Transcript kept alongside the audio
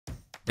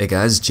Hey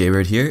guys,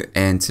 Jared here,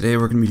 and today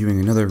we're going to be doing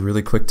another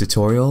really quick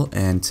tutorial,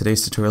 and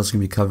today's tutorial is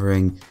going to be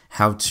covering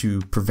how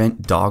to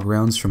prevent dog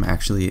rounds from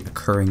actually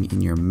occurring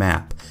in your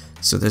map.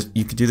 So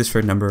you could do this for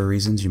a number of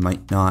reasons. You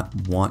might not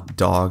want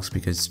dogs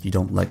because you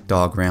don't like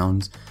dog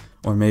rounds,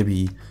 or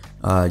maybe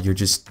you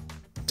just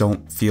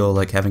don't feel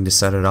like having to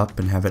set it up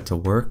and have it to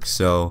work,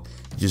 so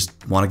you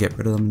just want to get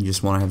rid of them, you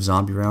just want to have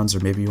zombie rounds, or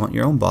maybe you want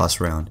your own boss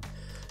round.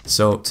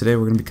 So today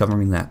we're going to be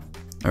covering that.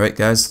 Alright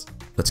guys,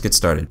 let's get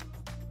started.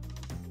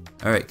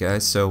 Alright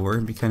guys, so we're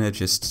going to be kind of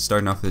just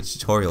starting off with a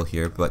tutorial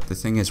here, but the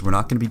thing is we're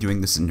not going to be doing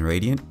this in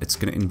Radiant. It's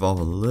going to involve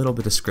a little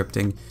bit of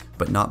scripting,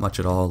 but not much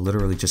at all,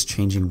 literally just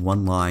changing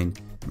one line,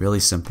 really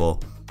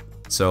simple.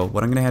 So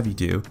what I'm going to have you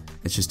do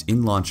is just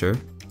in Launcher,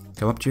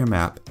 come up to your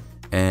map,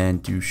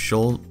 and do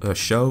show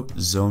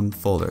zone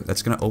folder.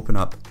 That's going to open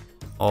up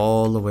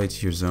all the way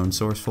to your zone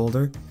source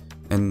folder,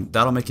 and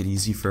that'll make it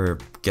easy for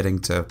getting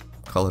to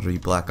Call of Duty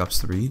Black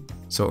Ops 3.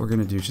 So what we're going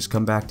to do is just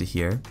come back to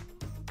here,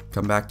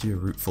 come back to your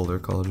root folder,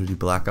 Call of Duty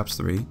Black Ops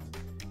 3,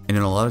 and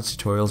in a lot of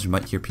tutorials you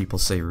might hear people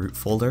say root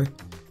folder,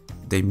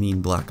 they mean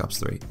Black Ops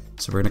 3.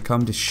 So we're going to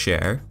come to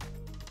share,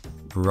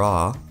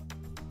 raw,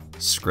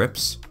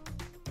 scripts,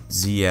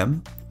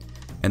 ZM,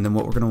 and then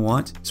what we're going to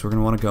want is we're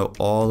going to want to go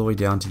all the way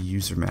down to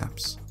user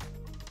maps.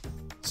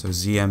 So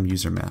ZM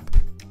user map.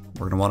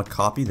 We're going to want to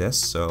copy this,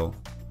 so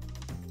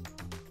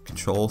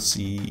Control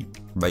C,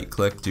 right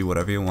click, do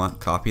whatever you want,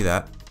 copy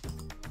that.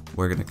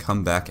 We're going to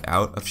come back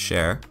out of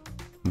share.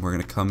 We're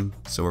going to come,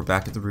 so we're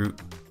back at the root,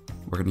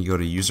 we're going to go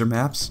to user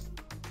maps,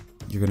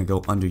 you're going to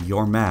go under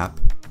your map,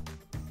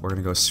 we're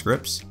going to go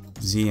scripts,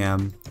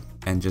 ZM,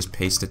 and just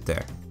paste it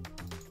there.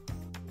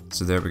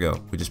 So there we go,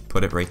 we just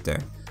put it right there.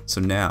 So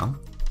now,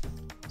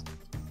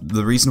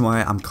 the reason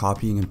why I'm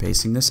copying and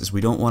pasting this is we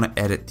don't want to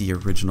edit the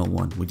original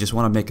one, we just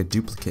want to make a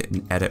duplicate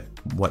and edit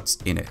what's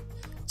in it.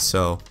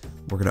 So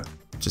we're going to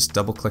just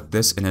double click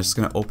this and it's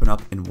going to open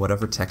up in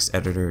whatever text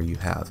editor you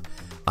have.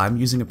 I'm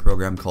using a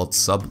program called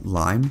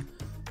Sublime,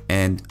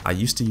 and I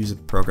used to use a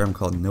program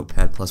called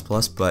Notepad++,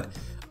 but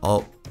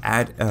I'll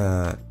add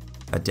a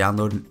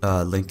download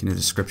link in the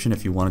description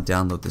if you want to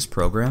download this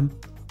program.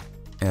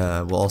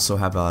 We'll also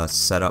have a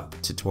setup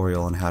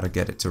tutorial on how to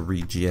get it to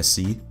read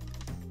GSC.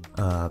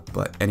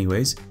 But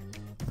anyways,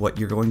 what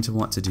you're going to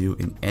want to do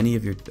in any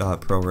of your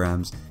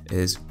programs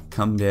is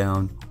come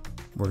down,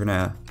 we're going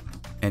to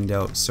end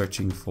out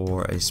searching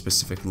for a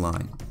specific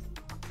line.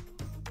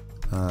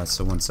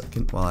 So one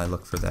second while I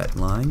look for that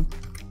line.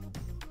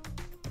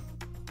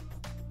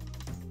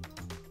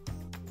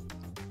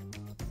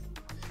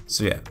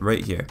 So yeah,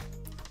 right here.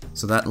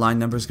 So that line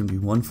number is going to be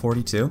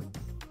 142.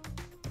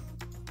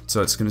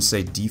 So it's going to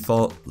say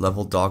default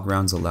level dog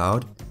rounds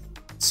allowed.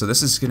 So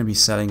this is going to be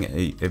setting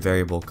a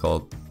variable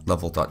called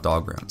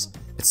level.dogRounds.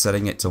 It's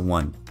setting it to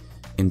 1.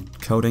 In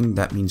coding,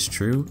 that means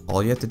true.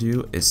 All you have to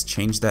do is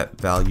change that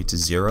value to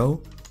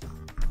 0.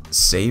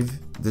 Save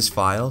this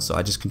file. So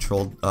I just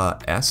controlled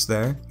S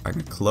there. I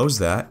can close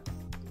that.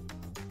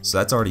 So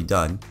that's already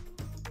done.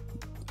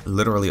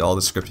 Literally all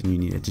the scripting you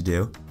needed to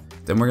do.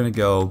 Then we're going to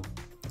go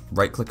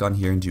right click on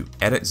here and do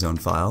edit zone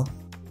file.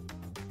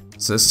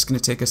 So this is going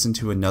to take us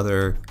into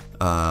another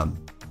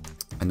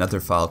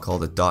file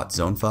called a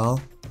 .zone file.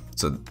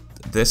 So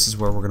this is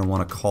where we're going to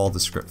want to call the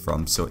script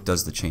from so it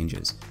does the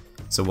changes.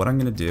 So what I'm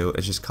going to do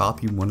is just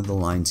copy one of the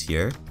lines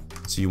here.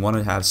 So you want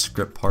to have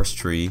script parse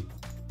tree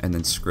and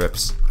then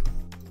scripts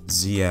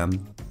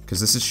ZM, because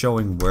this is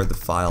showing where the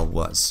file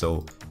was.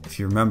 So if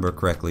you remember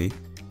correctly,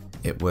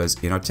 it was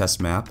in our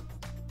test map,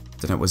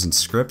 then it was in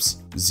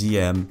scripts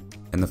ZM,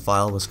 and the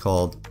file was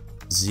called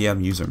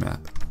ZM user map.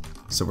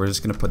 So we're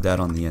just going to put that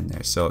on the end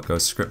there. So it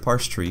goes script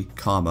parse tree,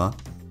 comma,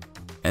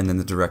 and then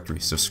the directory.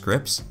 So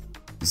scripts,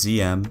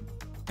 ZM,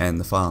 and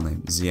the file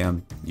name,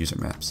 ZM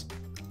user maps.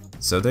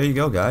 So there you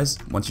go guys.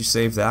 Once you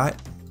save that,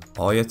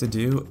 all you have to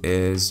do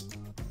is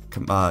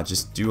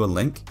just do a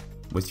link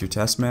with your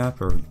test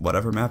map or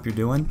whatever map you're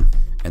doing,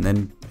 and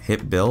then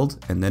hit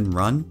build and then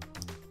run,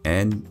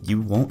 and you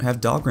won't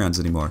have dog rounds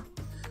anymore.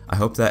 I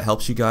hope that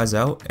helps you guys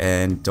out,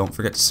 and don't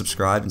forget to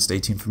subscribe and stay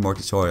tuned for more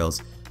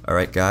tutorials.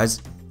 Alright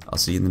guys, I'll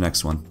see you in the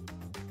next one.